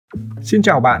Xin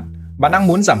chào bạn, bạn đang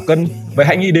muốn giảm cân, vậy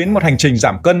hãy nghĩ đến một hành trình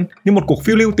giảm cân như một cuộc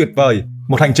phiêu lưu tuyệt vời,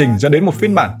 một hành trình dẫn đến một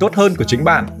phiên bản tốt hơn của chính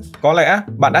bạn. Có lẽ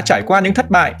bạn đã trải qua những thất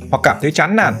bại hoặc cảm thấy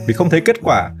chán nản vì không thấy kết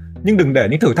quả, nhưng đừng để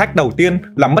những thử thách đầu tiên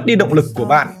làm mất đi động lực của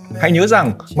bạn. Hãy nhớ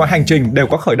rằng mọi hành trình đều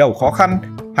có khởi đầu khó khăn.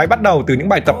 Hãy bắt đầu từ những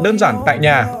bài tập đơn giản tại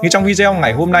nhà như trong video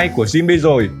ngày hôm nay của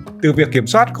Gymdayroi, từ việc kiểm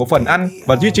soát khẩu phần ăn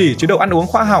và duy trì chế độ ăn uống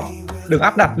khoa học. Đừng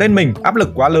áp đặt lên mình áp lực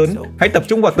quá lớn, hãy tập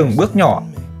trung vào từng bước nhỏ.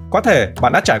 Có thể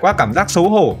bạn đã trải qua cảm giác xấu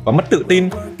hổ và mất tự tin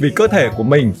vì cơ thể của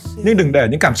mình, nhưng đừng để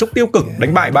những cảm xúc tiêu cực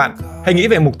đánh bại bạn. Hãy nghĩ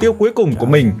về mục tiêu cuối cùng của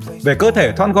mình, về cơ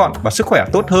thể thon gọn và sức khỏe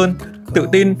tốt hơn. Tự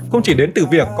tin không chỉ đến từ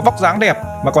việc có vóc dáng đẹp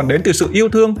mà còn đến từ sự yêu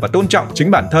thương và tôn trọng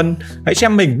chính bản thân. Hãy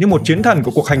xem mình như một chiến thần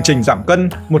của cuộc hành trình giảm cân,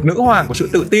 một nữ hoàng của sự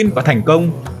tự tin và thành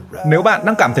công. Nếu bạn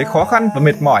đang cảm thấy khó khăn và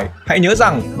mệt mỏi, hãy nhớ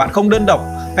rằng bạn không đơn độc.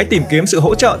 Hãy tìm kiếm sự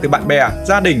hỗ trợ từ bạn bè,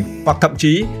 gia đình hoặc thậm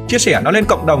chí chia sẻ nó lên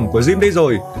cộng đồng của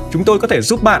Gymdayroi. Chúng tôi có thể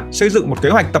giúp bạn xây dựng một kế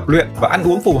hoạch tập luyện và ăn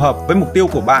uống phù hợp với mục tiêu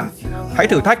của bạn. Hãy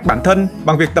thử thách bản thân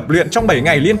bằng việc tập luyện trong 7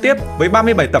 ngày liên tiếp với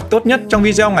 30 bài tập tốt nhất trong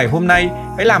video ngày hôm nay.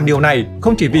 Hãy làm điều này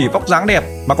không chỉ vì vóc dáng đẹp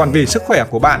mà còn vì sức khỏe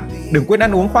của bạn. Đừng quên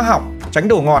ăn uống khoa học, tránh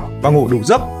đồ ngọt và ngủ đủ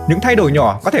giấc. Những thay đổi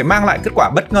nhỏ có thể mang lại kết quả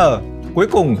bất ngờ. Cuối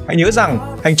cùng, hãy nhớ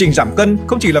rằng hành trình giảm cân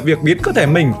không chỉ là việc biến cơ thể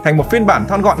mình thành một phiên bản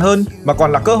thon gọn hơn, mà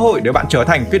còn là cơ hội để bạn trở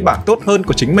thành phiên bản tốt hơn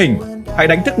của chính mình. Hãy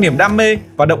đánh thức niềm đam mê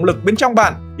và động lực bên trong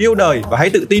bạn, yêu đời và hãy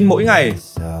tự tin mỗi ngày.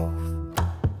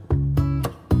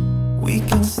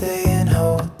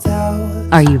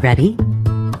 Are you ready?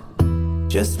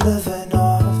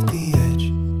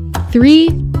 3,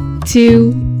 2,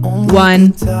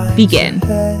 1, begin.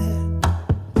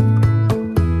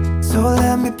 So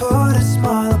let me put a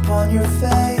smile upon your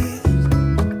face.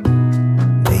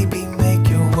 Maybe make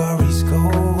your worries go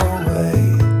away.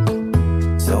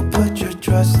 So put your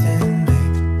trust in me.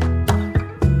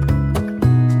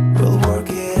 We'll work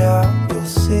it out, you'll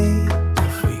see.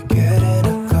 If we get in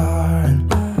a car and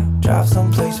drive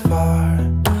someplace far,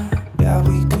 yeah,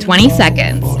 we could 20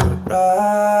 seconds. for a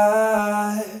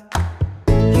ride.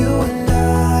 You and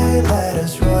I, let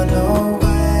us run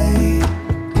away.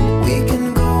 We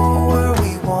can go where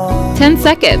we want. 10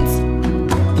 seconds.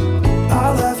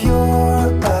 I'll have your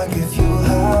back if you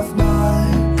have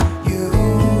mine. You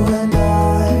and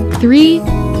I. 3,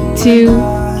 2,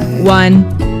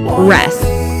 1, rest.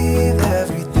 Leave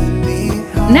everything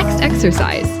behind. Next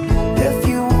exercise. If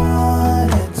you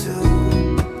wanted to.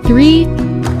 3,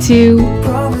 2,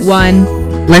 1,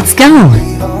 let's go.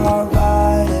 Be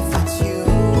alright if it's you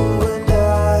and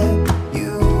I.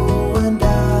 You and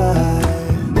I.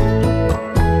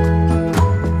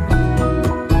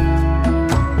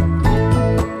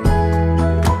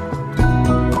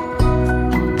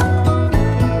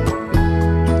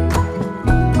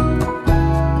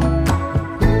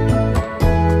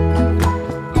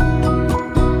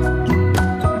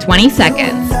 20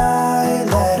 seconds.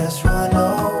 Let us run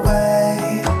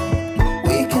away.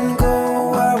 We can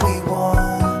go where we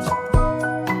want.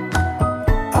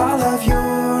 I'll have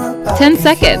your back 10 if you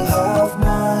seconds. have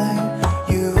mine.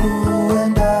 You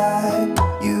and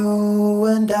I. You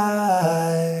and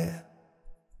I.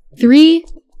 3,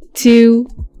 2,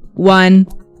 1,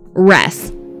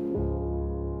 rest.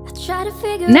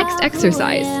 Next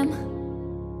exercise.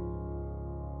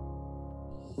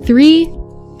 3,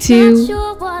 2,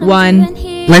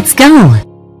 1, let's go.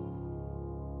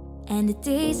 And the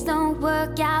days don't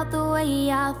work out the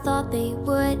way I thought they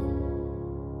would.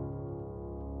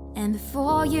 And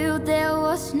before you there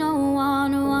was no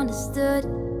one who understood.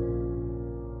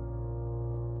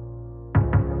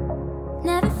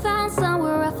 Never found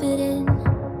somewhere I fit in.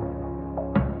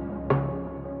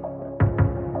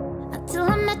 Until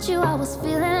I met you I was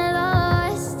feeling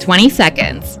lost. 20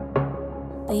 seconds.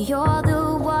 But you're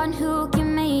the one who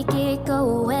can make it go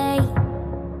away.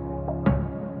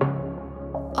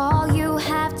 All you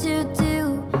have to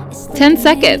do is 10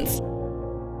 seconds.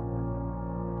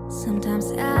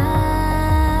 Sometimes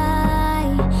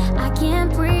I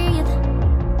can't breathe.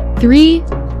 3,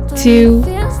 But 2, it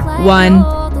feels like 1,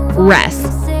 you're the one rest.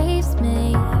 who saves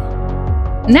me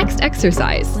Next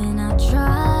exercise. when I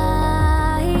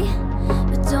try.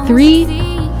 But don't 3,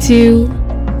 succeed. 2,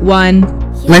 1,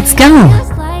 Yeah, let's it go.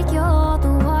 feels like you're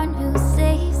the one who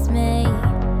saves me.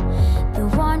 The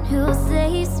one who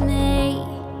saves me.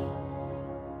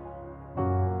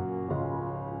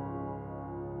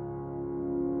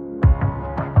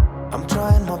 I'm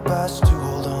trying my best to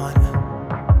hold on.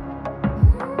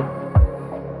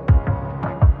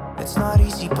 It's not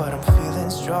easy, but I'm feeling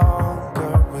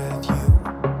stronger with you.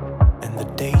 And the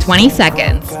days 20 don't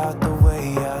seconds. work out the way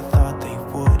I thought they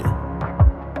would.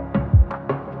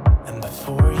 And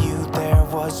before you, there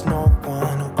was no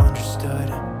one who understood.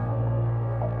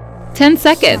 10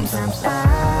 seconds. I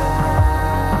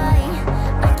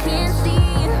can't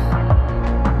see,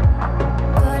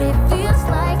 but it feels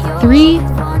like you're 3, the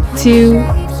one who 2,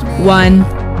 saves me. 1,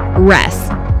 rest.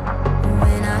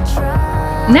 When I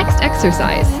try, Next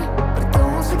exercise. but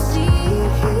don't succeed.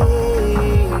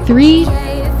 3,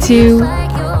 2,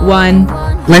 1,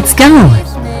 Let's go.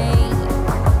 Saves me,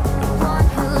 the one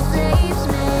who saves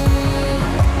me.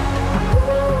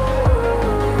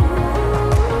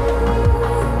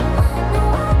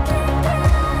 No, I can't get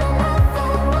enough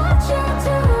of what you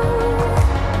do.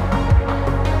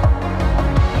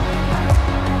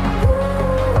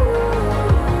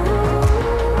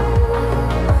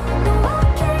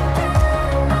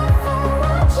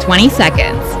 20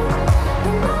 seconds.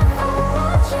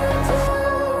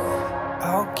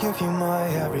 I'll give you my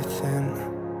everything.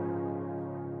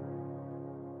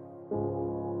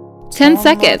 10 So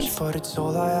seconds. much, but it's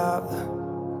all I have.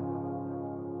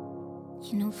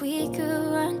 You know we could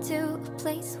run to a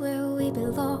place where we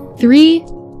belong. 3,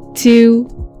 2,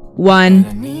 1,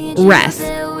 I need you rest.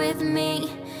 there with me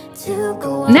to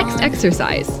go on. Next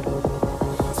exercise.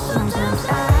 Sometimes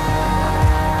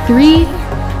I 3,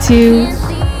 2,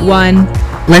 1,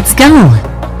 Let's go.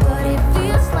 but it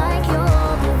feels like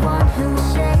you're the one who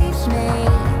saves me.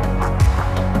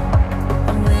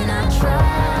 When I try,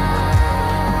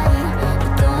 but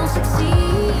don't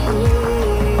succeed.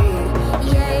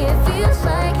 Yeah, it feels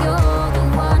like you're the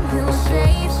one who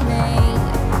saves me.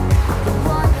 The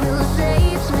one who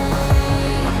saves me.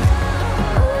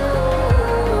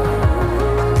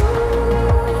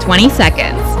 20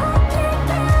 seconds.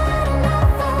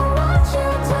 What you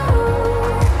do,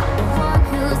 the one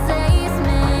who saves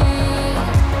me.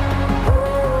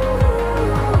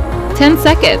 10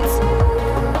 seconds.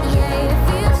 Yeah, it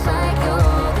feels like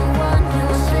you're the one who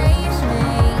saves me.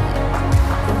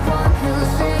 The one who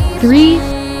saves 3,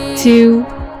 me. 2,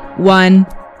 1,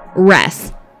 rest.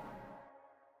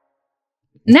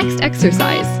 Next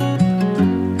exercise.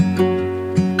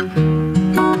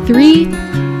 3,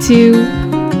 2,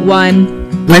 1,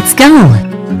 Let's go.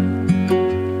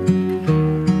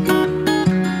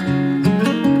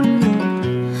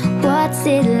 What's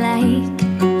it like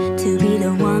to be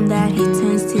the one that he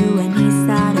turns to when he's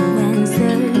out of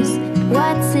answers?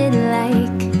 What's it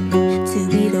like to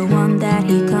be the one that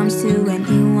he comes to when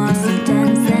he wants to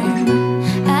dance?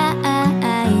 And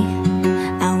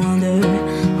I wonder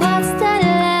what's that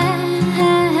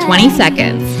like? 20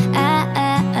 seconds.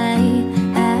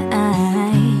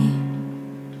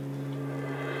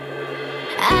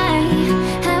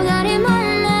 I've got him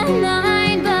on my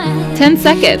mind, but 10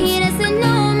 seconds. he doesn't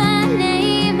know my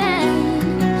name,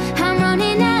 and I'm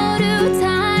running out of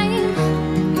time.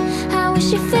 I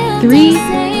wish you felt 3, the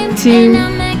same, 2, and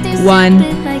I'm acting 1,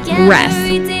 stupid like rest.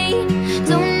 every day.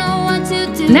 Don't know what to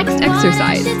do. Next what I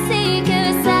exercise. should take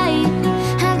aside.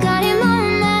 I've got him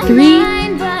on my 3,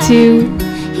 mind, but 2,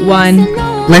 he 1, doesn't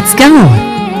know Let's my go.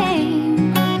 name.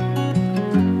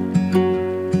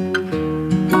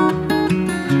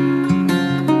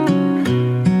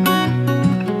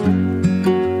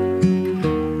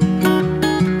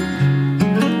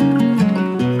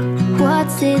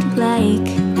 What's it like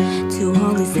to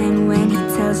hold his hand when he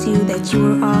tells you that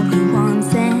you're all he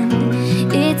wants? And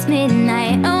it's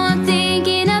midnight, oh, I'm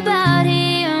thinking about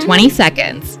him. 20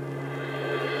 seconds.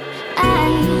 I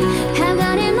have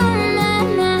got him on my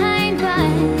mind, but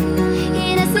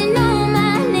he doesn't know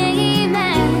my name,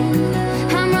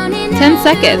 and I'm running 10 out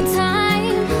seconds. of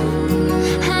time.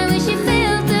 I wish you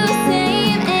felt the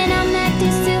same, and I'm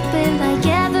acting stupid like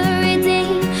every day.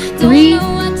 Don't 3,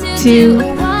 know what to 2, do,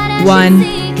 what I should 1,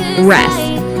 take aside. rest.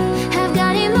 I've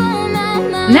got him on my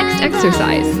mind, Next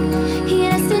exercise. but he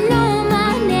doesn't know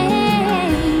my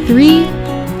name. 3,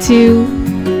 2,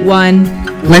 1,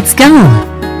 Let's go.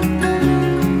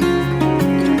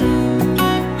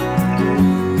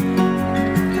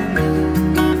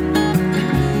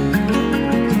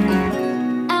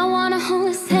 I wanna hold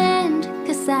his hand,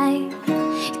 'cause I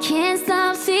can't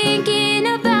stop thinking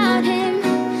about him.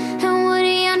 And would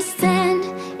he understand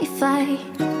if I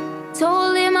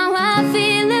told him how I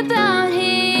feel about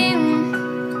him?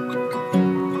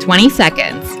 20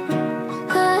 seconds.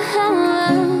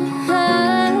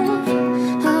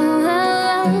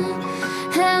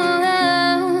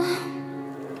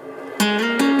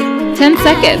 10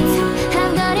 seconds.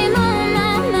 I've got him on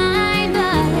my mind,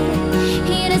 but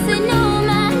he doesn't know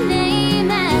my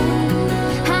name, and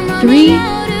I'm running 3,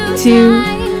 out of 2,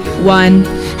 time. 1,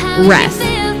 I wish rest. you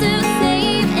felt the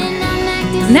same, and I'm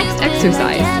acting Next stupid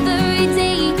exercise. like every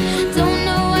day. Don't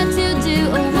know what to do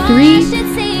or what 3, I should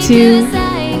take 2,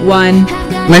 aside. 1, I've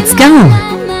got Let's him go. on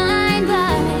my mind,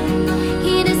 but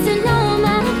he doesn't know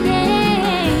my name.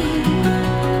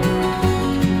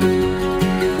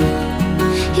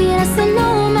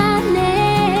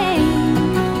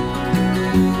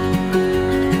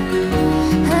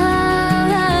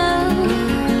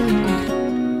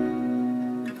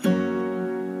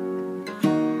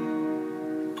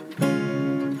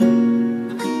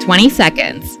 20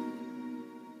 seconds.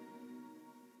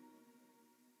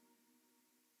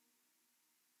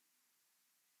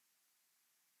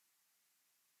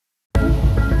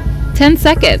 Ten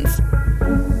seconds.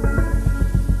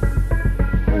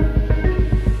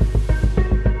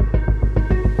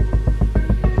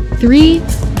 3,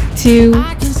 2,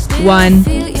 1,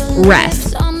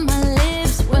 rest.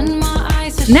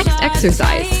 Next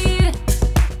exercise.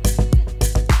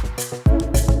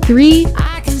 3,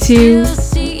 2,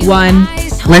 1,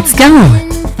 let's go.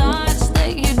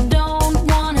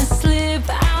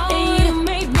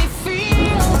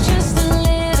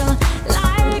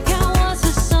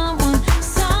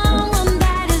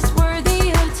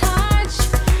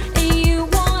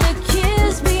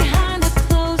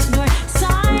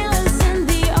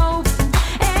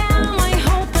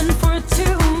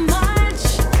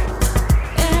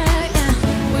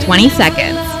 Twenty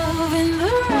seconds.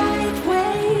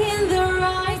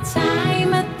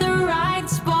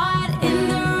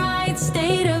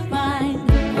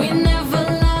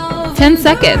 10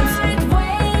 seconds.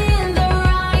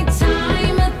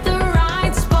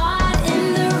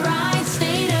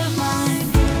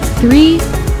 3,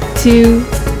 2,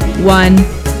 1,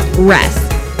 rest.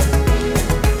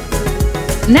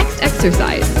 Next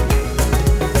exercise.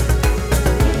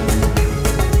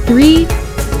 3,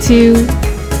 2,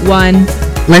 1,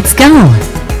 let's go.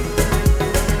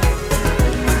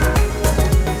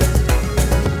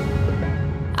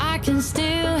 I can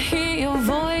still hear your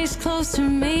voice close to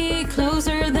me,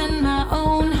 closer than my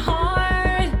own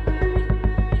heart.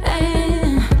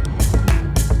 And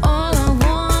all I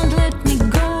want, let me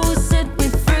go, set me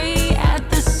free. At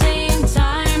the same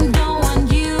time, don't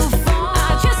want you far.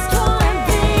 I just wanna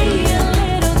be a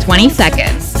little 20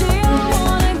 seconds. still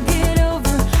wanna get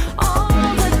over all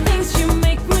the things you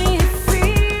make me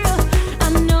feel. I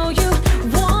know you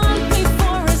want me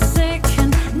for a second.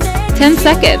 10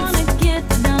 seconds.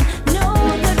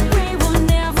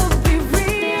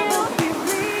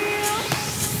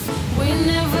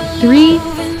 3,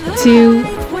 2,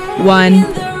 1,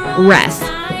 rest.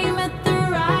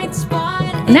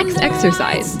 Next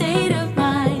exercise.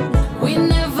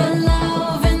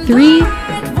 3,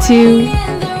 2,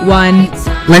 1,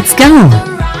 let's go.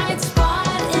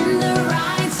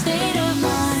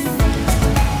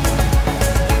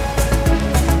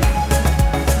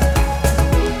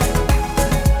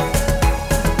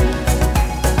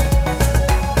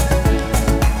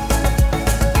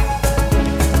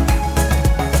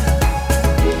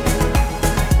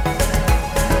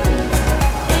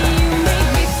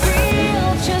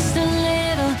 Just a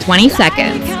little 20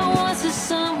 seconds. like I was a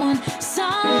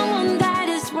someone that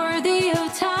is worthy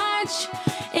of touch.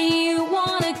 And you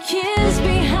wanna kiss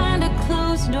behind a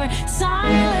closed door,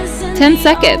 silence in 10 the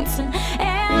seconds. open.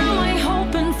 Am I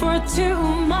hoping for too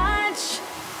much?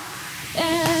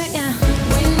 Yeah.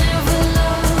 We never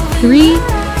love 3,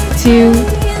 2,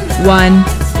 1,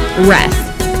 rest.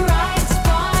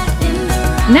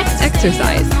 Next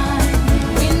exercise.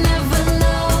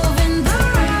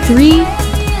 3,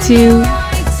 2,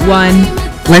 1,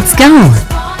 let's go.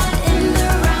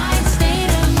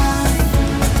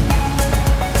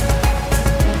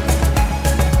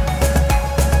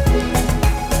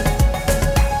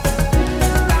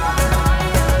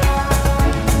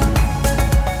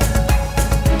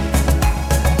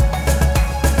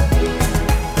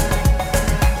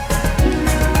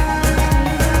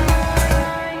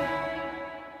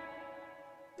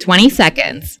 Twenty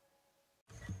seconds.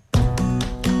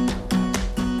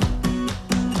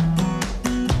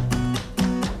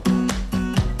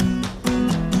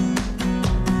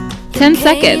 10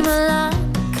 seconds.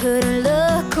 Couldn't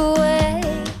look away.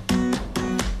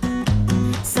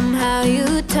 Somehow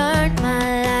you turned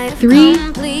my life 3,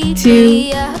 completely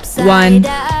 2, upside 1,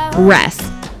 down. rest.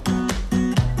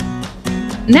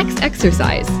 Next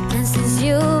exercise. And since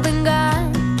you've been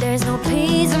gone, there's no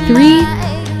peace of 3,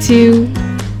 mind. 2,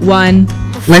 1,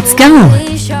 let's go.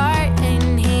 Foolish short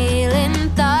and healing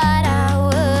thought I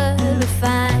would be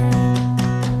fine.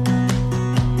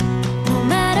 No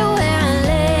matter where I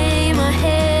lay my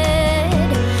head,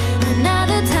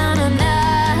 another time,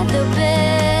 another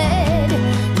bed.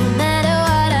 No matter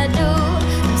what I do,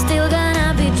 I'm still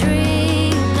gonna be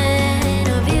dreaming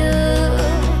of you.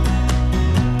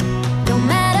 No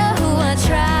matter who I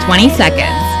try 20 seconds.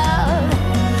 to love,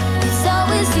 it's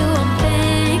always you I'm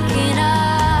thinking of.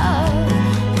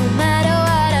 No matter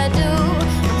what I do,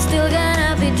 I'm still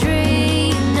gonna be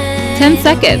dreaming 10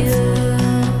 seconds. of you.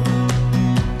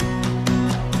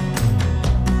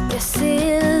 Your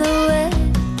silhouette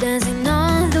dancing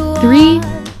on the wall. 3,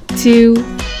 2,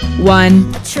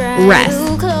 1, I try rest.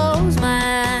 to close my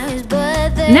eyes,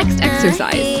 but Next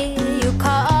exercise.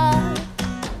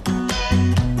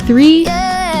 3,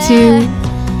 2,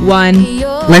 1.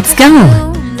 Let's go.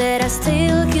 That I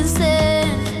still can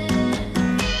stand.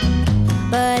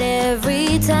 But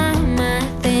every time I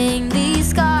think these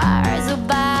scars are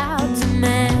about to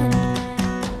mend,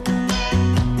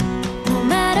 no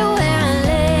matter where I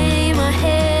lay my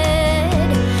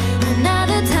head,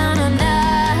 another town,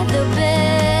 another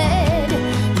bed.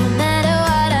 No matter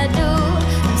what I do,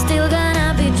 I'm still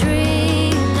gonna be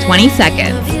dreaming 20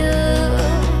 seconds. of you.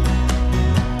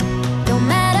 No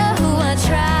matter who I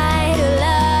try to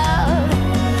love,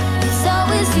 it's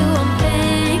always you I'm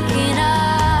thinking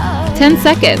of. 10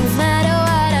 seconds. No matter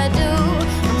what I do,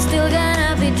 I'm still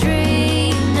gonna be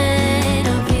dreaming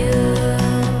of you.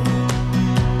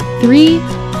 3,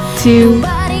 2,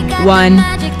 Nobody got 1. that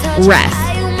magic touch. Rest.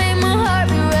 Why you make my heart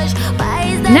rush? Why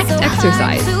is that Next so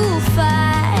exercise. hard to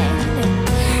find?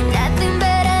 Nothing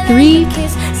better than 3, your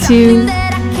kiss. 2, Something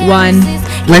that I can't 1. resist.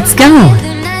 Let's You're go.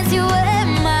 breathing as you wear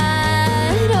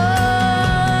mine. Oh,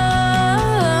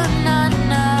 no,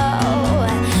 no.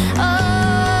 Oh,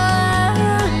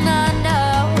 no, no.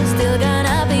 Still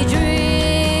gonna be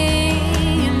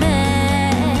dreaming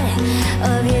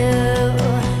of you.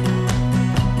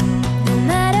 No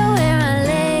matter where I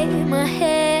lay my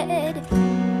head,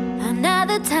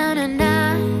 another town,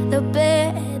 another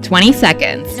bed. 20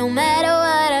 seconds. No matter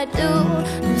what I do,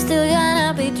 I'm still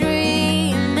gonna be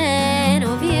dreaming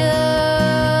of you.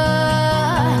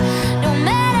 No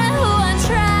matter who I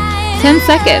try to 10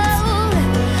 seconds. love,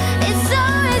 it's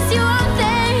always you I'm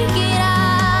thinking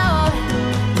of.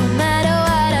 No matter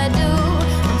what I do,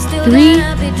 I'm still 3,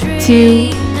 gonna be 2,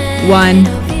 dreaming 1.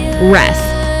 of you. Rest.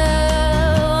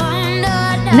 No,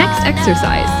 no, Next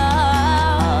exercise. no.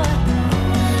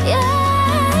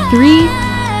 Yeah. 3,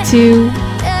 2,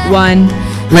 1.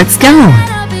 Let's go.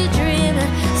 Gonna be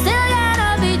dreaming, still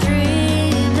gonna be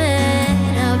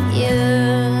dreaming of you.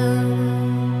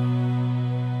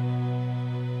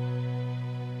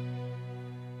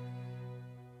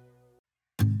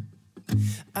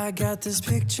 I got this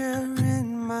picture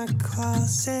in my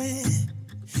closet.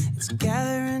 It's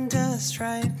gathering dust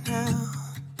right now,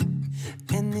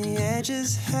 and the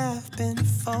edges have been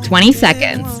folded 20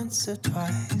 seconds. once or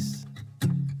twice.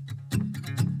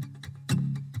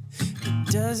 It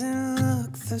doesn't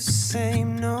look the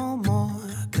same no more,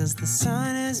 'cause the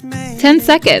sun has made 10 it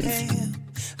seconds. pale.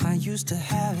 I used to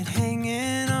have it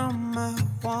hanging on my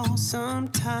wall some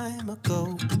time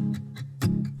ago.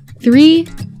 3,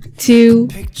 2,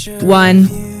 Picture 1.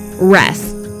 of you.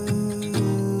 Rest.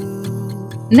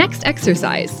 Next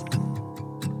exercise.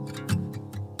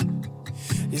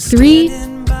 3,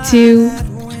 2,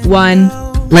 1.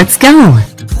 Let's go.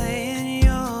 Playing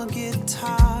your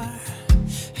guitar,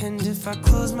 and if I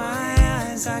close my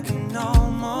eyes, I can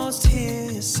almost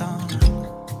hear your song.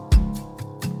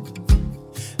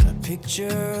 A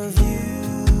picture of you.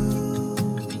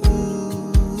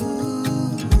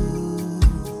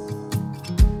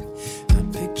 A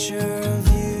picture of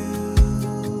you.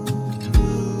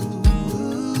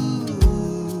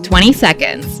 20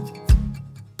 seconds.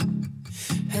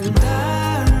 And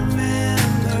I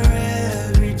remember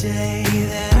every day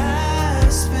that I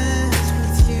spent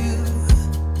with you.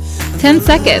 10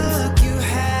 seconds. Look you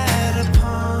had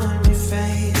upon your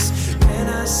face when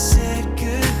I said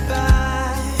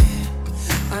goodbye.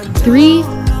 I don't 3,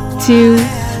 know 2, why I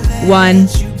 1.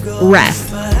 let you go,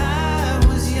 Rest. but I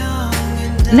was young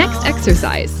and dumb, Next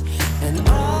exercise. and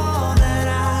all that I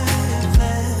have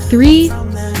left 3,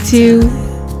 from that 2,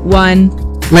 1.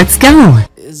 Let's go.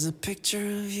 is a picture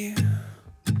of you.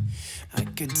 I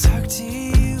could talk to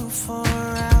you for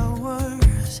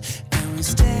hours, and we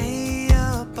stay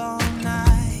up all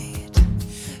night.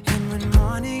 And when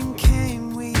morning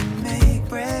came, we make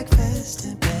breakfast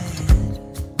in bed.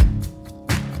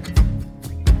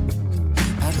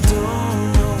 I don't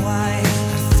know why I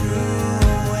threw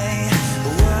away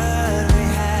what we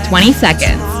had. 20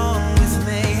 seconds. Wrong with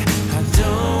me? I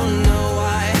don't know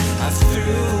why I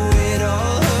threw it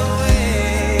all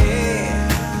away.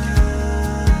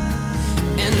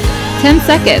 And 10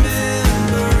 seconds.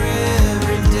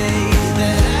 every day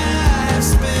that I've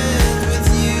spent with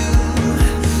you,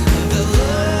 the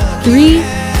look 3,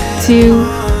 2,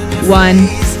 1.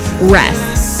 Rest.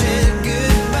 said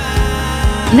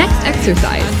goodbye. Next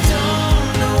exercise.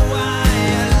 Don't know why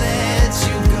I let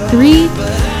you go. 3,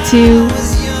 2,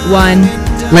 1.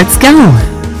 Let's go. And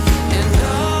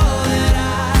all that I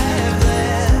have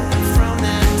left from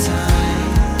that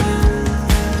time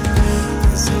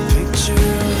is a picture of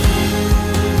you.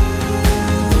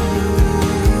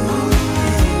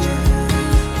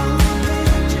 A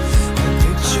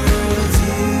picture of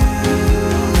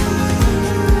you.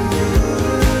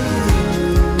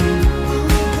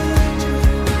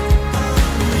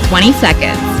 20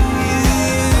 seconds.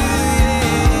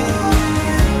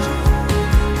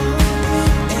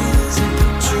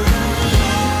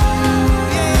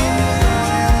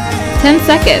 10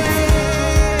 seconds.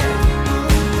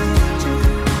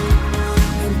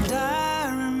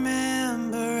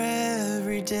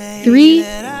 3,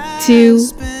 2,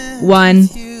 1,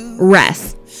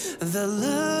 rest.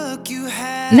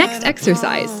 Next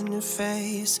exercise.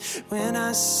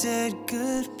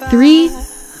 3,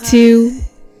 2,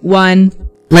 1.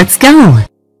 Let's go.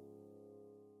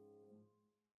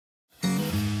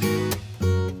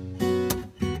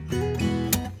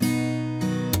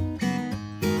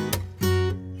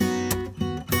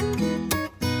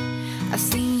 I've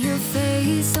seen your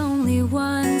face only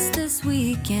once this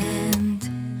weekend.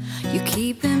 You're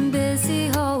keeping busy,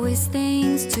 always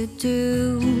things to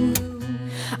do.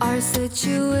 Our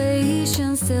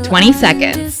situation still 20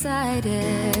 seconds.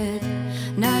 undecided.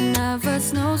 None of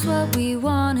us knows what we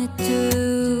wanna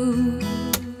do.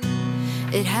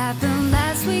 It happened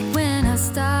last week when I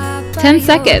stopped by 10 your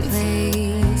seconds.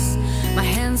 place. My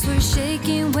hands were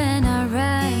shaking when I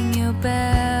rang your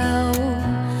bell.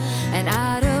 And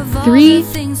out of all 3, the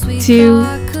things we 2,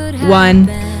 thought could 1,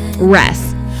 happen,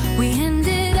 rest. we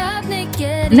ended up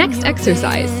naked. Next in your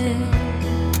exercise. bed.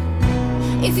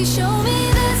 If you show me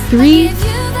this, 3,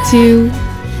 2,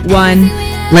 1.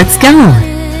 Let's go.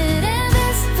 and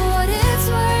that's for what it's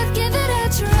worth, give it a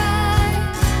try.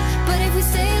 But if we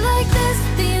stay like this,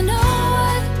 then you know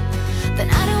what? Then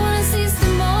I don't wanna seize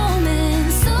the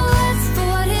moment. So let's, for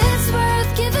what it's worth,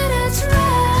 give it a try.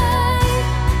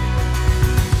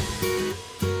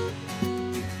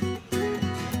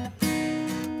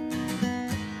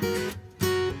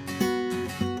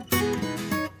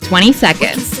 20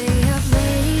 seconds. Stay up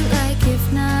late like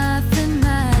if nothing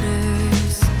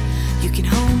matters. You can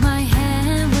hold my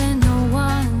hand when no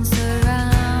one's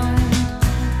around.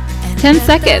 And 10 I bet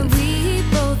seconds. that we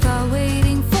both are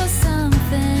waiting for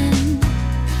something,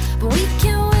 but we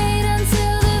can wait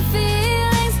until the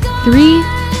feeling's gone. 3,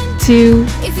 2,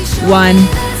 If you show 1, me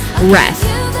this, I'll rest.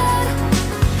 give you that.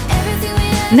 Everything we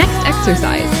ever Next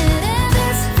exercise. wanted, and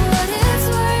that's for what it's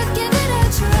worth, give it a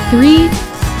try. 3,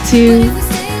 2,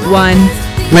 1.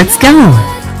 Let's go.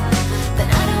 Then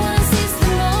I don't wanna seize the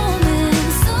moment.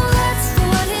 So let's, for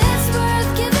what it's worth,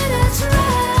 give it a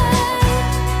try.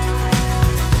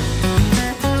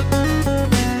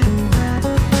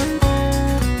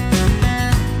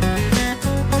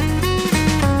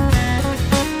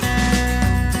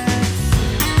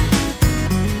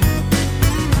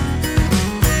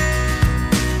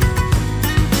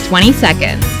 20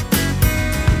 seconds.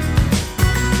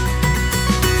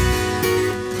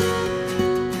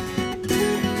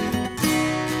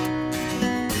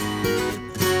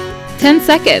 10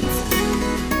 seconds.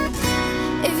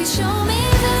 If you show me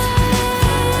this,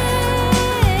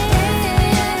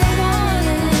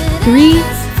 3,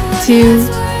 2,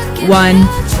 1,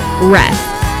 rest.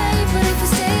 But if we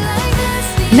stay like this,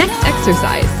 then Next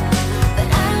exercise. I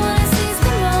don't wanna seize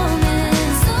the moment.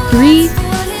 So 3, let's, for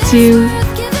what it's 2,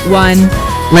 worth, give it a 1.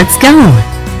 try. Let's go.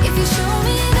 If you show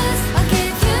me this, I'll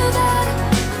give you that.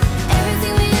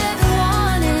 Everything we ever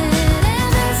wanted, and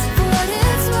that's for what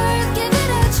it's worth, give it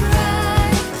a try.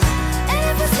 And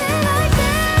if we stay like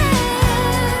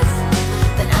this,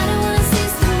 then I don't wanna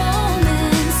seize the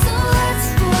moment. So let's,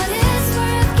 for what it's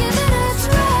worth, give it a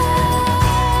try.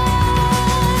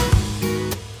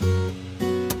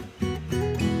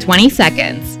 20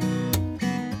 seconds.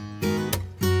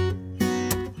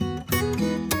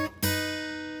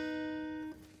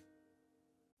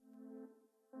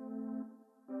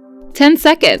 10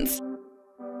 seconds.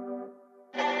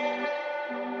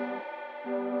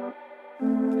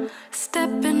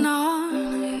 Stepping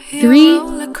on 3,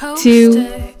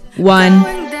 2, 1,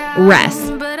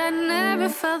 rest. But I never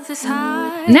felt this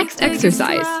high. Next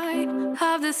exercise.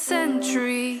 Of the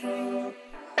century.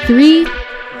 3,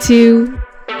 2,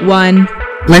 1.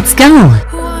 Let's go.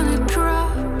 Wanna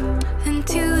drop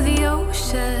into the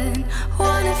ocean.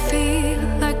 Wanna feel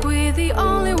like we're the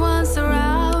only ones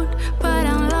around. But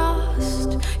I'm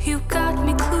lost, you got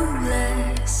me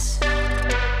clueless.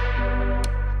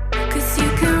 'Cause you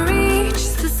can reach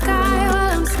the sky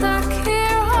while I'm stuck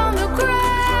here on the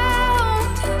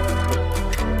ground.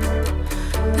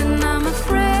 And I'm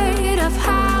afraid of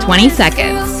how 20 it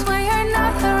seconds. feels when you're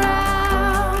not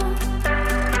around.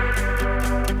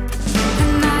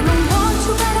 And I don't want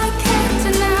you, but I can't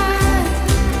deny.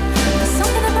 There's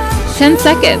something about you. 10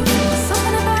 seconds.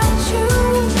 Something about you.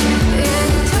 It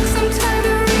took some time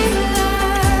to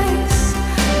realize.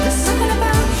 There's something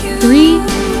about you. 3,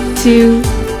 2,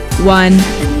 1,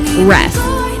 And even rest. though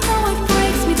I know it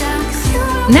breaks me down, 'cause you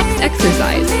Next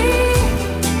exercise. me.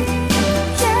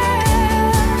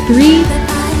 3,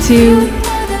 2,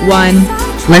 1.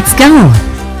 Let's go.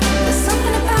 There's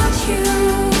something about you.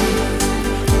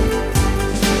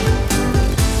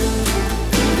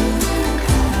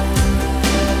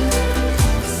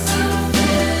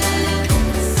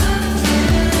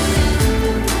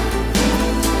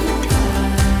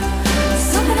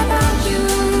 Something about you.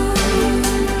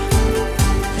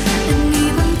 And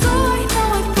even though I know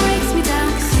it breaks me down,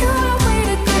 'cause you're a way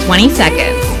to go. 20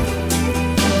 seconds.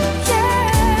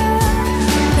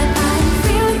 That I'm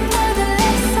feeling more the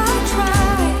less I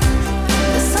try.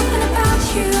 There's something about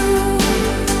you.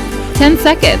 10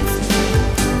 seconds.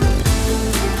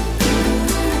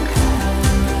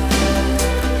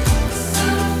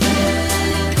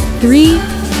 3,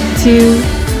 2,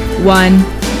 1.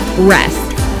 Rest.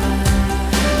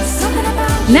 Something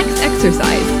about you. Next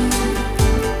exercise.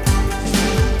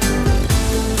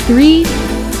 3,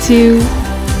 2,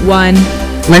 1.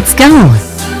 Let's go.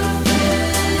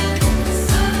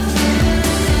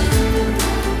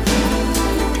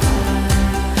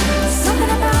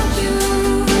 Something about you.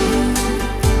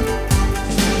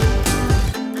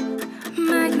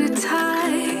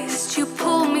 Magnetized, you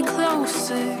pull me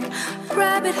closer.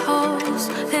 Rabbit holes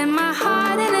in my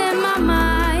heart and in my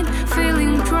mind.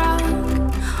 Feeling drunk,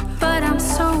 but I'm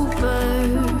sober.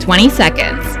 20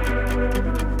 seconds.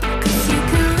 'Cause you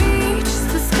can reach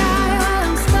the sky while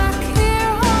I'm stuck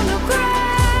here on the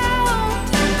ground.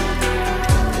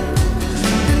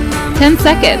 And I'm 10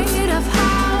 seconds. afraid of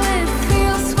how it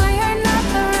feels when you're not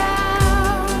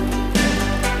around.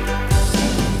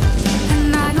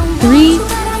 And I don't 3, want you,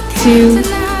 but I can't 2,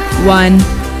 deny. 1.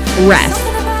 Rest.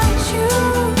 Something about you,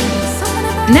 something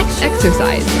about Next you.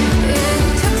 exercise. It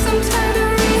took some time to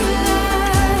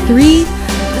realize. 3,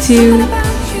 2,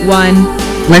 1.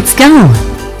 Let's go.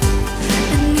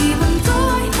 And even though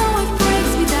I know it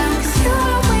breaks me down, 'cause you're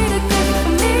a way to good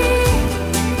for me.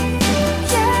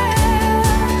 Yeah,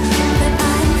 that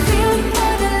I'm feeling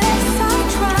more the less I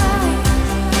try.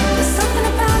 There's something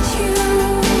about you.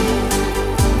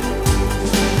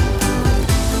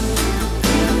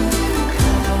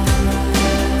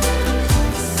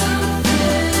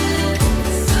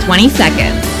 20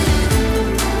 seconds.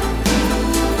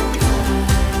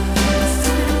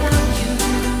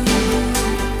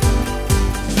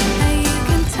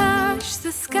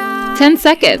 10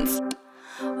 seconds.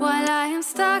 While I am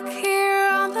stuck here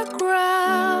on the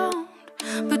ground,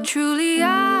 but truly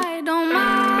I don't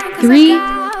mind. 'Cause 3, I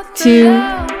got the 2,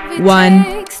 love it 1,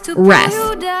 takes to pull rest.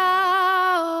 you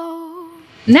down.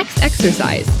 Next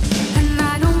exercise. And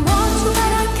I don't want you,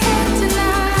 but I can't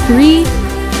deny. 3,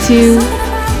 2,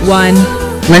 1.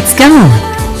 Let's go.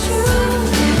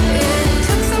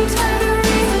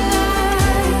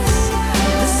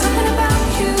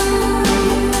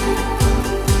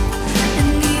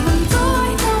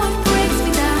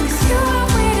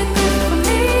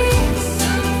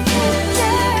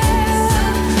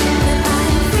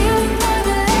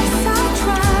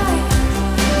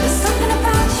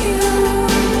 You.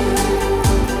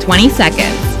 20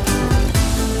 seconds.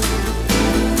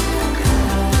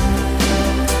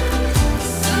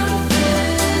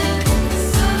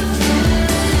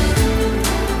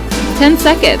 10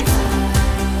 seconds.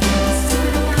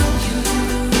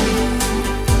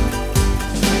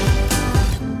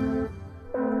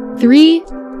 3,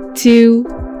 2,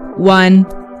 1.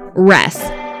 Rest.